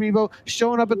to Team Revo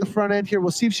showing up at the front end here.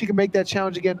 We'll see if she can make that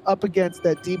challenge again up against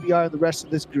that DBR and the rest of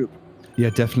this group. Yeah,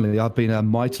 definitely. I've been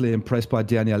mightily impressed by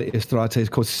Daniela Estrate.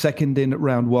 Of course, second in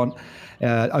round 1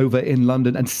 over in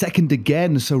London, and second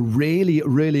again. So really,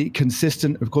 really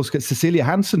consistent. Of course, Cecilia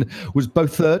Hansen was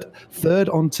both third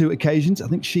on 2 occasions. I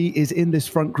think she is in this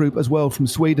front group as well from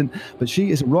Sweden, but she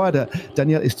is a rider,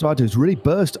 Daniela Estrate, who's really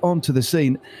burst onto the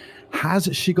scene. Has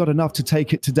she got enough to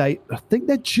take it today? I think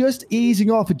they're just easing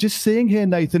off. And just seeing here,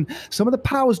 Nathan, some of the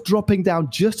power's dropping down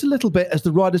just a little bit as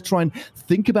the riders try and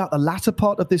think about the latter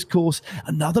part of this course.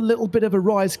 Another little bit of a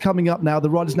rise coming up now. The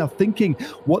riders now thinking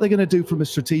what they're going to do from a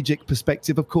strategic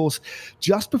perspective. Of course,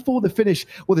 just before the finish,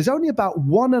 well, there's only about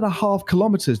 1.5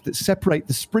 kilometers that separate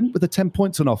the sprint with the 10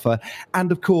 points on offer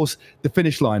and, of course, the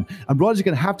finish line. And riders are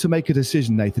going to have to make a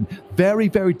decision, Nathan. Very,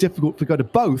 very difficult to go to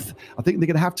both. I think they're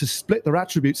going to have to split their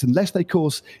attributes unless they, of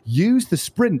course, use the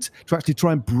sprint to actually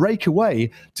try and break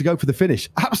away to go for the finish.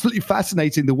 Absolutely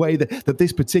fascinating the way that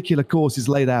this particular course is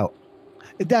laid out.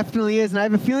 It definitely is, and I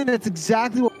have a feeling that's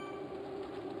exactly what...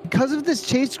 Because of this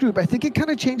chase group, I think it kind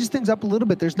of changes things up a little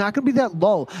bit. There's not going to be that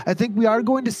lull. I think we are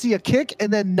going to see a kick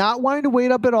and then not wanting to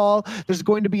wait up at all. There's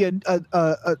going to be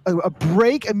a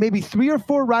break and maybe 3 or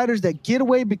 4 riders that get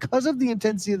away because of the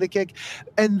intensity of the kick.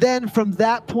 And then from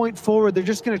that point forward, they're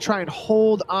just going to try and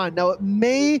hold on. Now, it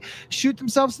may shoot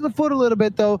themselves in the foot a little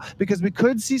bit, though, because we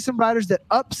could see some riders that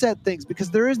upset things,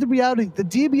 because there is the reality. The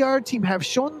DBR team have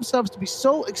shown themselves to be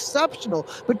so exceptional,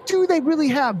 but do they really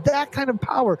have that kind of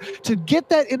power to get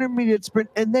that intermediate sprint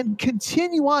and then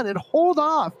continue on and hold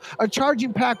off a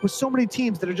charging pack with so many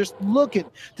teams that are just looking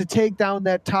to take down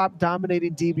that top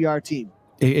dominating DBR team?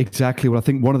 Exactly. Well, I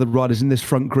think one of the riders in this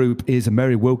front group is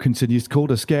Mary Wilkinson. Used to call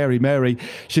her Scary Mary.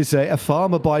 She's a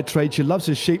farmer by trade. She loves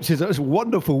her sheep. She's a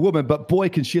wonderful woman, but boy,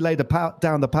 can she lay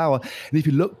down the power. And if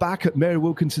you look back at Mary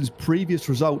Wilkinson's previous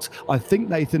results, I think,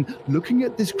 Nathan, looking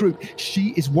at this group, she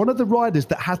is one of the riders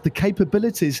that has the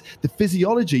capabilities, the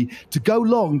physiology to go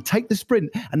long, take the sprint,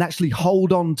 and actually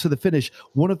hold on to the finish.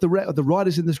 One of the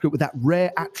riders in this group with that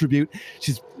rare attribute.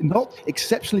 She's not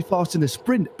exceptionally fast in the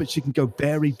sprint, but she can go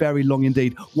very, very long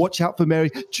indeed. Watch out for Mary,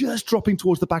 just dropping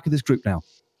towards the back of this group now.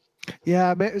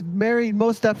 Yeah, Mary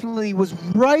most definitely was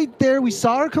right there. We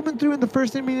saw her coming through in the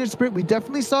first intermediate sprint. We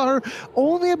definitely saw her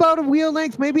only about a wheel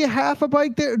length, maybe a half a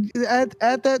bike there at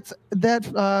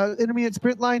that intermediate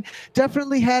sprint line.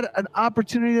 Definitely had an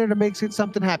opportunity there to make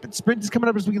something happen. Sprint is coming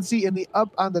up, as we can see in the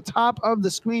on the top of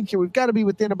the screen here. We've got to be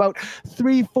within about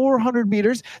 300-400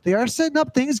 meters. They are setting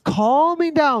up things,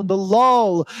 calming down the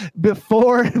lull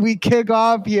before we kick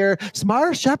off here.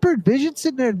 Samara Shepard, Vision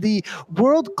sitting there, the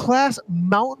world-class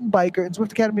mountain biker and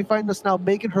Zwift Academy finalist, now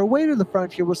making her way to the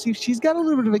front here. We'll see if she's got a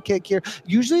little bit of a kick here.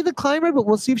 Usually the climber, but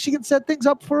we'll see if she can set things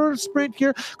up for a sprint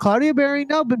here. Claudia Berry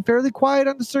now been fairly quiet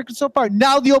on the circuit so far.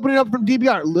 Now the opening up from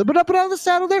DBR. A little bit up and out of the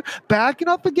saddle there. Backing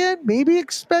up again. Maybe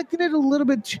expecting it a little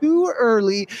bit too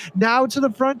early. Now to the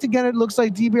front again. It looks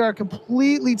like DBR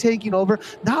completely taking over.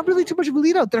 Not really too much of a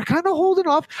lead out. They're kind of holding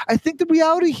off. I think the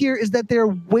reality here is that they're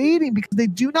waiting because they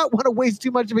do not want to waste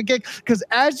too much of a kick, because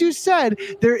as you said,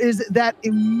 there is that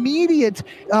immediate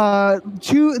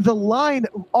to the line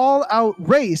all-out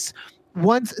race.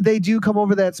 once they do come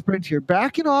over that sprint here.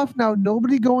 Backing off now,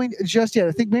 nobody going just yet.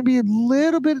 I think maybe a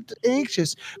little bit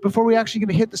anxious before we actually going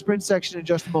to hit the sprint section in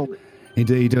just a moment.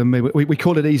 Indeed, we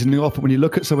call it easing off, but when you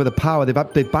look at some of the power,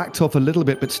 they've backed off a little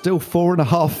bit, but still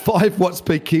 4.5, 5 watts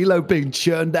per kilo being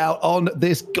churned out on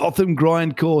this Gotham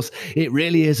grind course. It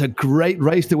really is a great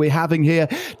race that we're having here.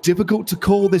 Difficult to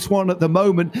call this one at the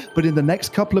moment, but in the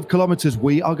next couple of kilometers,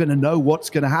 we are going to know what's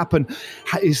going to happen.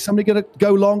 Is somebody going to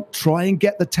go long, try and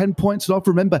get the 10 points off?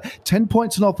 Remember, 10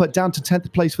 points and off down to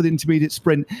 10th place for the intermediate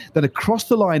sprint. Then across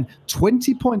the line,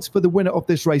 20 points for the winner of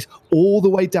this race, all the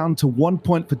way down to 1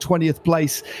 point for 20th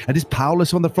place. And it's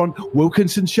Paulus on the front,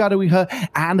 Wilkinson shadowing her,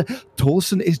 and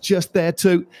Torsen is just there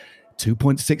too.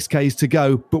 2.6 Ks to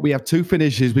go, but we have 2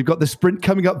 finishes. We've got the sprint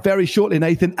coming up very shortly,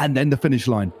 Nathan, and then the finish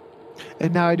line.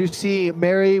 And now I do see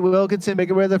Mary Wilkinson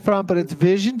making way to the front, but it's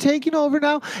Vision taking over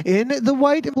now in the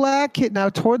white and black kit. Now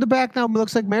toward the back now, it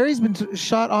looks like Mary's been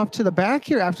shot off to the back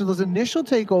here after those initial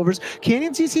takeovers.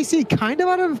 Canyon CCC kind of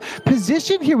out of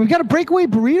position here. We've got a breakaway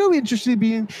burrito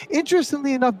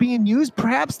interestingly enough being used.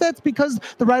 Perhaps that's because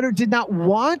the rider did not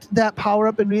want that power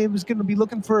up and he was going to be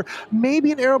looking for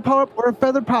maybe an arrow power up or a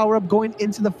feather power up going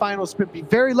into the final sprint. Be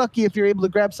very lucky if you're able to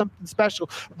grab something special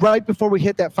right before we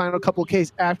hit that final couple of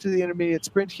Ks after the intermediate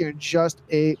sprint here in just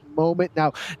a moment.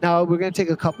 Now we're going to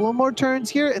take a couple of more turns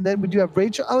here, and then we do have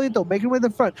Rachel Elliott though making way to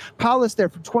the front. Paulus there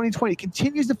from 2020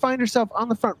 continues to find herself on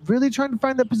the front, really trying to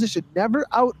find that position, never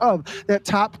out of that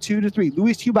top 2 to 3.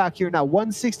 Louise Hubach here now,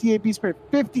 168 B sprint,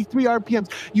 53 RPMs.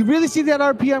 You really see that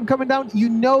RPM coming down. You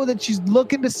know that she's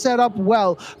looking to set up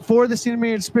well for this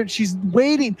intermediate sprint. She's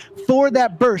waiting for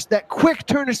that burst, that quick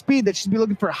turn of speed that she's be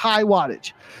looking for high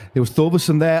wattage. It was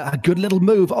Thorvaldsen there, a good little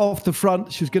move off the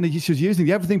front. She was using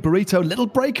the everything burrito, little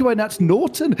breakaway, and that's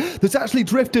Norton that's actually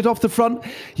drifted off the front.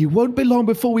 You won't be long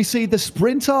before we see the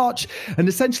sprint arch, and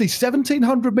essentially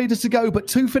 1,700 meters to go, but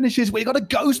 2 finishes. We've got a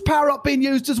ghost power up being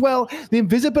used as well. The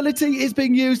invisibility is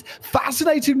being used.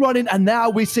 Fascinating running, and now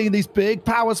we're seeing these big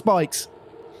power spikes.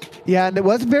 Yeah, and it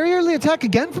was a very early attack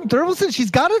again from Thorvaldsen. She's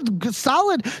got a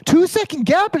solid 2-second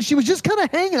gap, and she was just kind of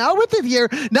hanging out with it here.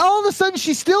 Now all of a sudden,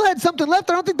 she still had something left.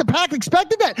 I don't think the pack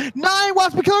expected that. 9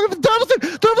 watts per kilogram from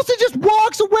Thorvaldsen. Thorvaldsen just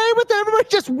walks away with it. Everybody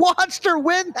just watched her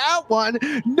win that one.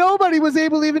 Nobody was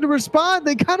able even to respond.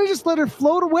 They kind of just let her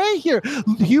float away here.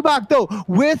 Hubach, though,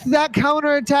 with that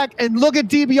counter attack, and look at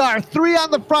DBR. 3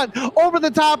 on the front, over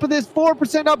the top of this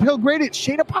 4% uphill gradient.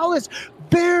 Shayna Paulus,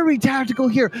 very tactical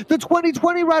here. The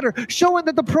 2020 rider showing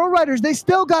that the pro riders, they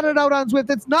still got it out on Zwift.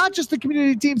 It's not just the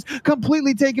community teams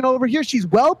completely taking over here. She's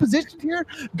well positioned here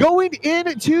going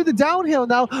into the downhill.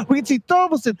 Now we can see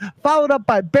Thorvaldsen followed up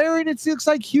by Barry, and it looks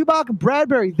like Hubach and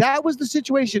Bradbury. That was the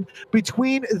situation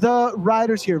between the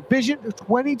riders here. Vision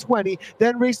 2020,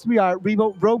 then Race 3R,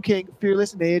 Revo, Road King,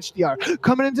 Fearless, and AHDR.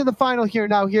 Coming into the final here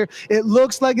now here, it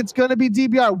looks like it's going to be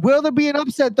DBR. Will there be an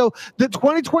upset though? The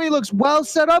 2020 looks well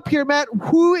set up here, Matt.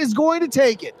 Who is going to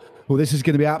take it? Well, this is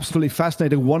going to be absolutely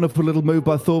fascinating. Wonderful little move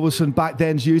by Thorvaldsen back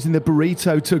then, using the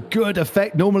burrito to good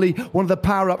effect. Normally one of the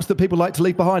power-ups that people like to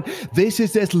leave behind. This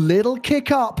is this little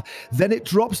kick up, then it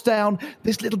drops down.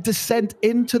 This little descent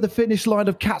into the finish line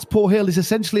of Cat's Paw Hill is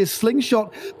essentially a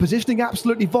slingshot. Positioning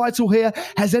absolutely vital here.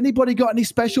 Has anybody got any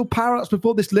special power-ups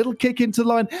before this little kick into the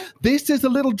line? This is a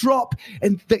little drop,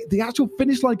 and the actual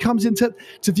finish line comes into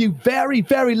view very,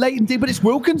 very late indeed, but it's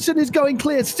Wilkinson is going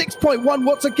clear. 6.1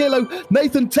 watts a kilo.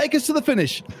 Nathan, take us to the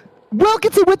finish.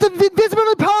 Wilkinson with the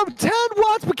invisibility power of 10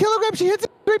 watts per kilogram. She hits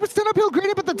it 3% uphill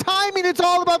gradient, but the timing, it's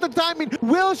all about the timing.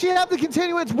 Will she have the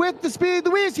continuance with the speed?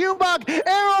 Louise Hubach,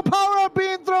 arrow power up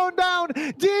being thrown down.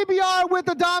 DBR with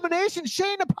the domination.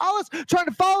 Shayna Paulus trying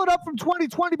to follow it up from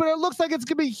 2020, but it looks like it's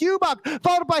going to be Hubach,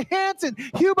 followed up by Hansen.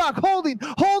 Hubach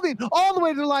holding all the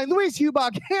way to the line. Louise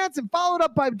Hubach, Hansen, followed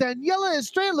up by Daniela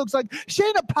Estrella. Looks like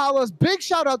Shayna Paulus. Big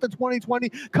shout out to 2020.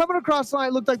 Coming across the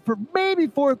line, looked like for maybe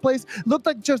 4th place. Looked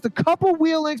like just a couple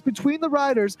wheel lengths between the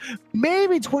riders.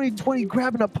 Maybe 2020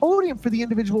 grabbing a podium for the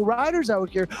individual riders out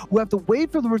here. We'll have to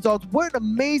wait for the results. What an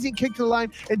amazing kick to the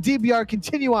line, and DBR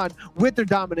continue on with their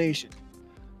domination.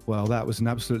 Well, that was an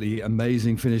absolutely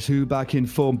amazing finish. Hubach in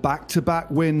form,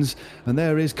 back-to-back wins, and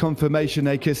there is confirmation.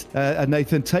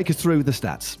 Nathan, take us through the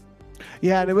stats.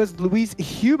 Yeah, and it was Louise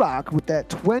Hubach with that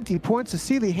 20 points.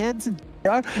 Cecilia Hansen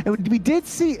And we did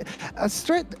see a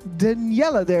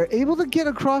Daniela there able to get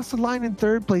across the line in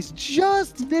third place,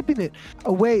 just nipping it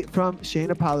away from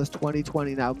Shayna Paulus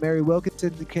 2020. Now, Mary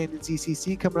Wilkinson, the Canadian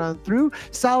CCC, coming on through.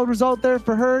 Solid result there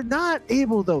for her. Not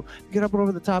able, though, to get up and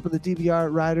over the top of the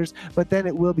DBR riders, but then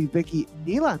it will be Vicky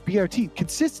Nealon, BRT.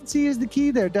 Consistency is the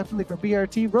key there, definitely for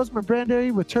BRT. Rosamund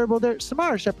Brandary with Turbo there.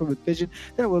 Samara Shepard with Vision.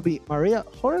 Then it will be Maria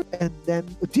Horeb, and then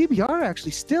DBR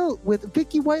actually still with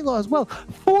Vicky Whitelaw as well.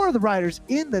 4 of the riders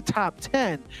in the top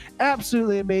 10.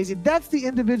 Absolutely amazing. That's the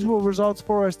individual results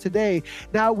for us today.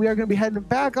 Now we are going to be heading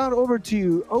back on over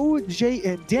to OJ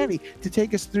and Danny to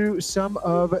take us through some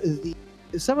of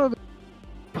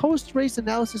post-race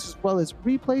analysis as well as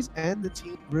replays and the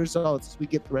team results as we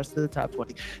get the rest of the top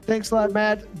 20. Thanks a lot,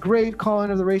 Matt. Great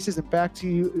calling of the races, and back to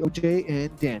you, OJ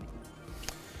and Danny.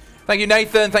 Thank you,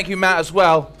 Nathan. Thank you, Matt, as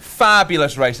well.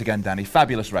 Fabulous race again, Danny.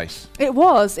 Fabulous race. It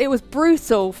was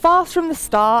brutal. Fast from the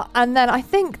start, and then I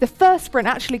think the first sprint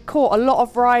actually caught a lot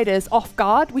of riders off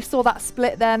guard. We saw that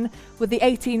split then with the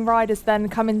 18 riders then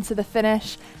coming to the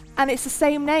finish, and it's the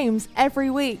same names every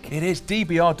week. It is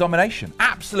DBR domination.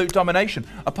 Absolute domination.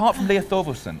 Apart from Leah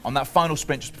Thorvaldsen on that final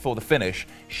sprint just before the finish,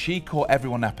 she caught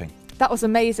everyone napping. That was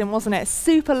amazing, wasn't it?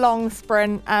 Super long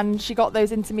sprint, and she got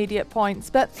those intermediate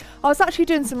points. But I was actually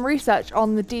doing some research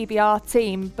on the DBR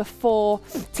team before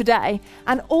today,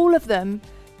 and all of them,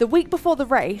 the week before the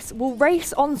race, will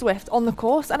race on Zwift on the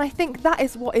course, and I think that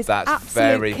is what is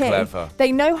absolutely key. That's very clever.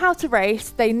 They know how to race,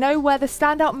 they know where the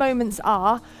standout moments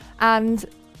are, and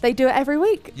they do it every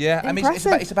week. Yeah, I mean,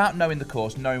 it's about knowing the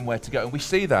course, knowing where to go, and we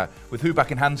see that with Huback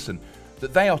and Hansen,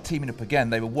 that they are teaming up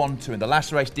again. They were 1-2 in the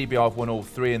last race. DBR have won all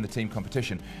 3 in the team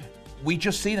competition. We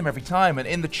just see them every time, and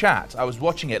in the chat, I was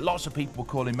watching it, lots of people were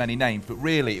calling many names, but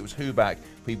really it was Huback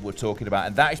people were talking about,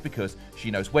 and that is because she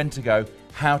knows when to go,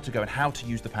 and how to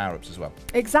use the power-ups as well.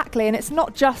 Exactly, and it's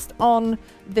not just on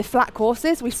the flat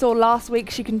courses. We saw last week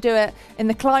she can do it in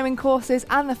the climbing courses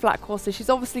and the flat courses. She's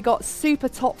obviously got super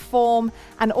top form,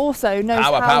 and also knows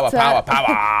power-ups,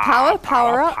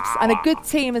 and a good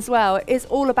team as well. It is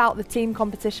all about the team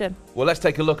competition. Well, let's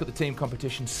take a look at the team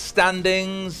competition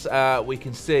standings. We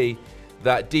can see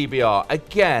that DBR,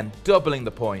 again, doubling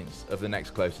the points of the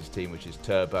next closest team, which is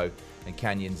Turbo and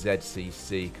Canyon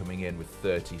ZCC, coming in with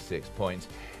 36 points.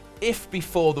 If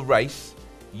before the race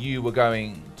you were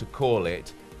going to call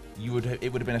it, it would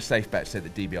have been a safe bet to say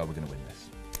that DBR were going to win this.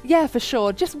 Yeah, for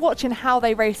sure. Just watching how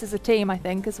they race as a team, I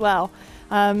think, as well.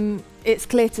 It's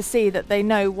clear to see that they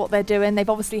know what they're doing. They've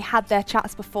obviously had their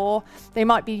chats before. They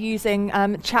might be using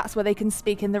chats where they can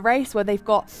speak in the race, where they've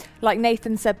got, like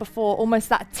Nathan said before, almost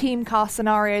that team car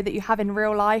scenario that you have in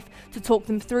real life to talk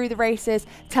them through the races,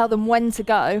 tell them when to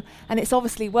go, and it's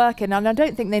obviously working. And I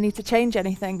don't think they need to change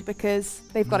anything because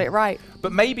they've got it right.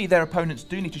 But maybe their opponents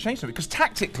do need to change something, because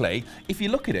tactically, if you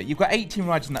look at it, you've got 18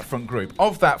 riders in that front group.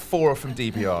 Of that, 4 are from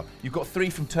DBR. You've got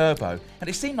 3 from Turbo, and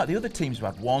it seemed like the other teams who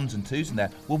had 1s and 2s in there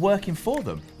were working for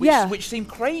them, which seemed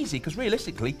crazy, because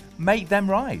realistically made them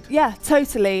ride. Yeah,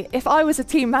 totally. If I was a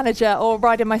team manager or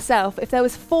rider myself, if there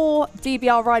was 4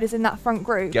 DBR riders in that front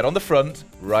group, get on the front,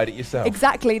 ride it yourself.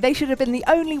 Exactly. They should have been the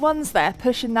only ones there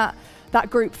pushing that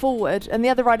group forward, and the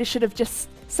other riders should have just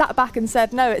sat back and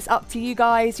said, no, it's up to you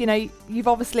guys, you've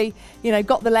obviously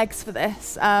got the legs for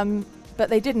this, but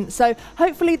they didn't. So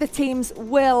hopefully the teams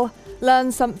will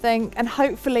learn something, and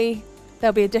hopefully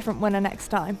there'll be a different winner next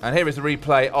time. And here is a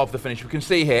replay of the finish. We can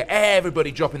see here everybody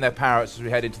dropping their power-ups as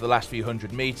we head into the last few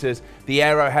hundred meters. The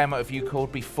aero helmet, have you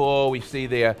called before? We see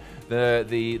the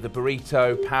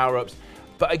burrito power-ups.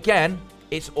 But again,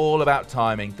 it's all about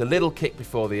timing. The little kick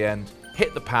before the end,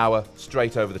 hit the power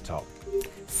straight over the top.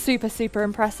 Super, super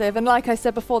impressive. And like I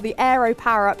said before, the aero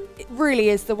power-up, it really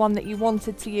is the one that you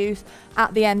wanted to use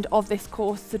at the end of this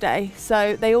course today.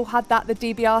 So they all had that, the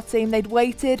DBR team. They'd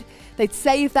waited, they'd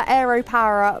saved that aero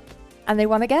power-up, and they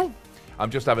won again. I'm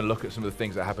just having a look at some of the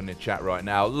things that happened in chat right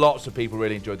now. Lots of people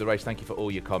really enjoyed the race. Thank you for all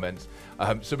your comments.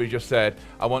 Somebody just said,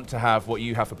 I want to have what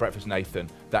you have for breakfast, Nathan.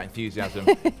 That enthusiasm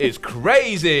is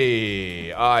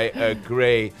crazy. I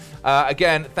agree.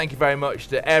 Again, thank you very much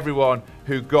to everyone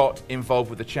who got involved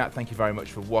with the chat. Thank you very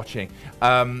much for watching.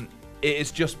 It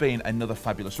has just been another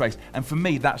fabulous race. And for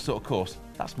me, that sort of course,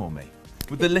 that's more me.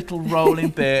 With the little rolling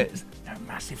bits,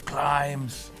 massive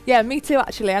climbs. Yeah, me too,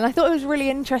 actually. And I thought it was really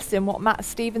interesting what Matt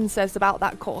Stevens says about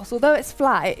that course. Although it's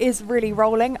flat, it is really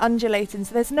rolling, undulating,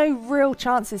 so there's no real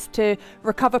chances to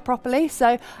recover properly.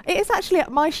 So it is actually up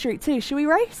my street too. Should we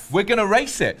race? We're going to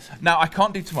race it. Now, I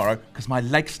can't do tomorrow because my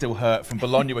legs still hurt from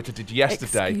Bologna, which I did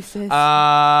yesterday. Excuses.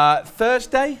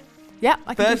 Thursday? Yeah,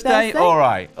 I can do Thursday? All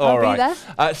right, all I'll right. be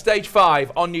there. Stage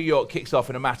 5 on New York kicks off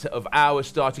in a matter of hours,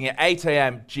 starting at 8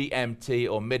 a.m.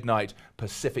 GMT or midnight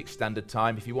Pacific Standard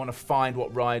Time. If you want to find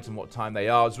what rides and what time they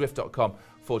are,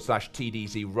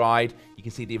 Zwift.com/TDZ ride. You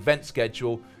can see the event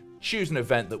schedule, choose an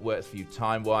event that works for you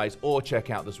time-wise, or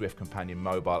check out the Zwift Companion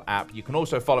mobile app. You can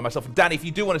also follow myself and Danny if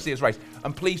you do want to see us race,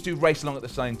 and please do race along at the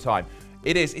same time.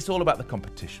 It's all about the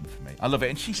competition for me. I love it,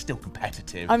 and she's still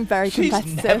competitive. I'm very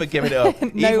competitive. She's never given it up,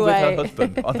 No even way. with her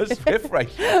husband on a Zwift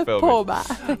race filming. Poor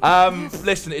Matt.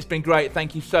 Listen, it's been great.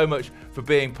 Thank you so much for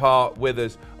being part with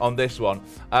us on this one.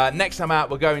 Next time out,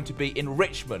 we're going to be in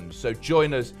Richmond, so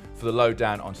join us for the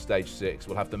lowdown on stage 6.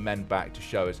 We'll have the men back to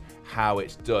show us how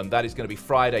it's done. That is going to be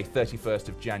Friday, 31st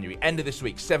of January, end of this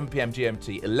week, 7 p.m.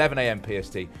 GMT, 11 a.m.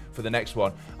 PST for the next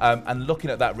one. And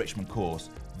looking at that Richmond course,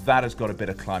 that has got a bit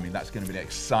of climbing. That's going to be an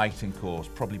exciting course,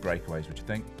 probably breakaways, would you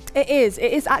think? It is.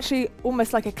 It is actually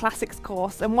almost like a classics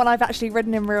course, and one I've actually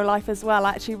ridden in real life as well.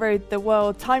 I actually rode the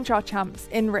World Time Trial Champs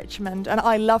in Richmond, and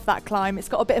I love that climb. It's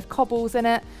got a bit of cobbles in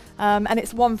it, and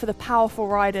it's one for the powerful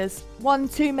riders. 1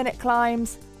 2-minute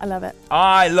climbs. I love it.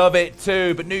 I love it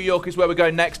too, but New York is where we're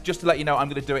going next. Just to let you know, I'm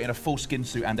going to do it in a full skin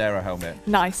suit and aero helmet.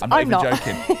 Nice. I'm not even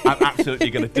joking. I'm absolutely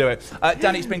going to do it.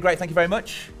 Danny, it's been great. Thank you very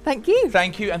much. Thank you.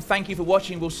 Thank you, and thank you for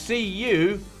watching. We'll see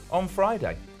you on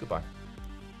Friday. Goodbye.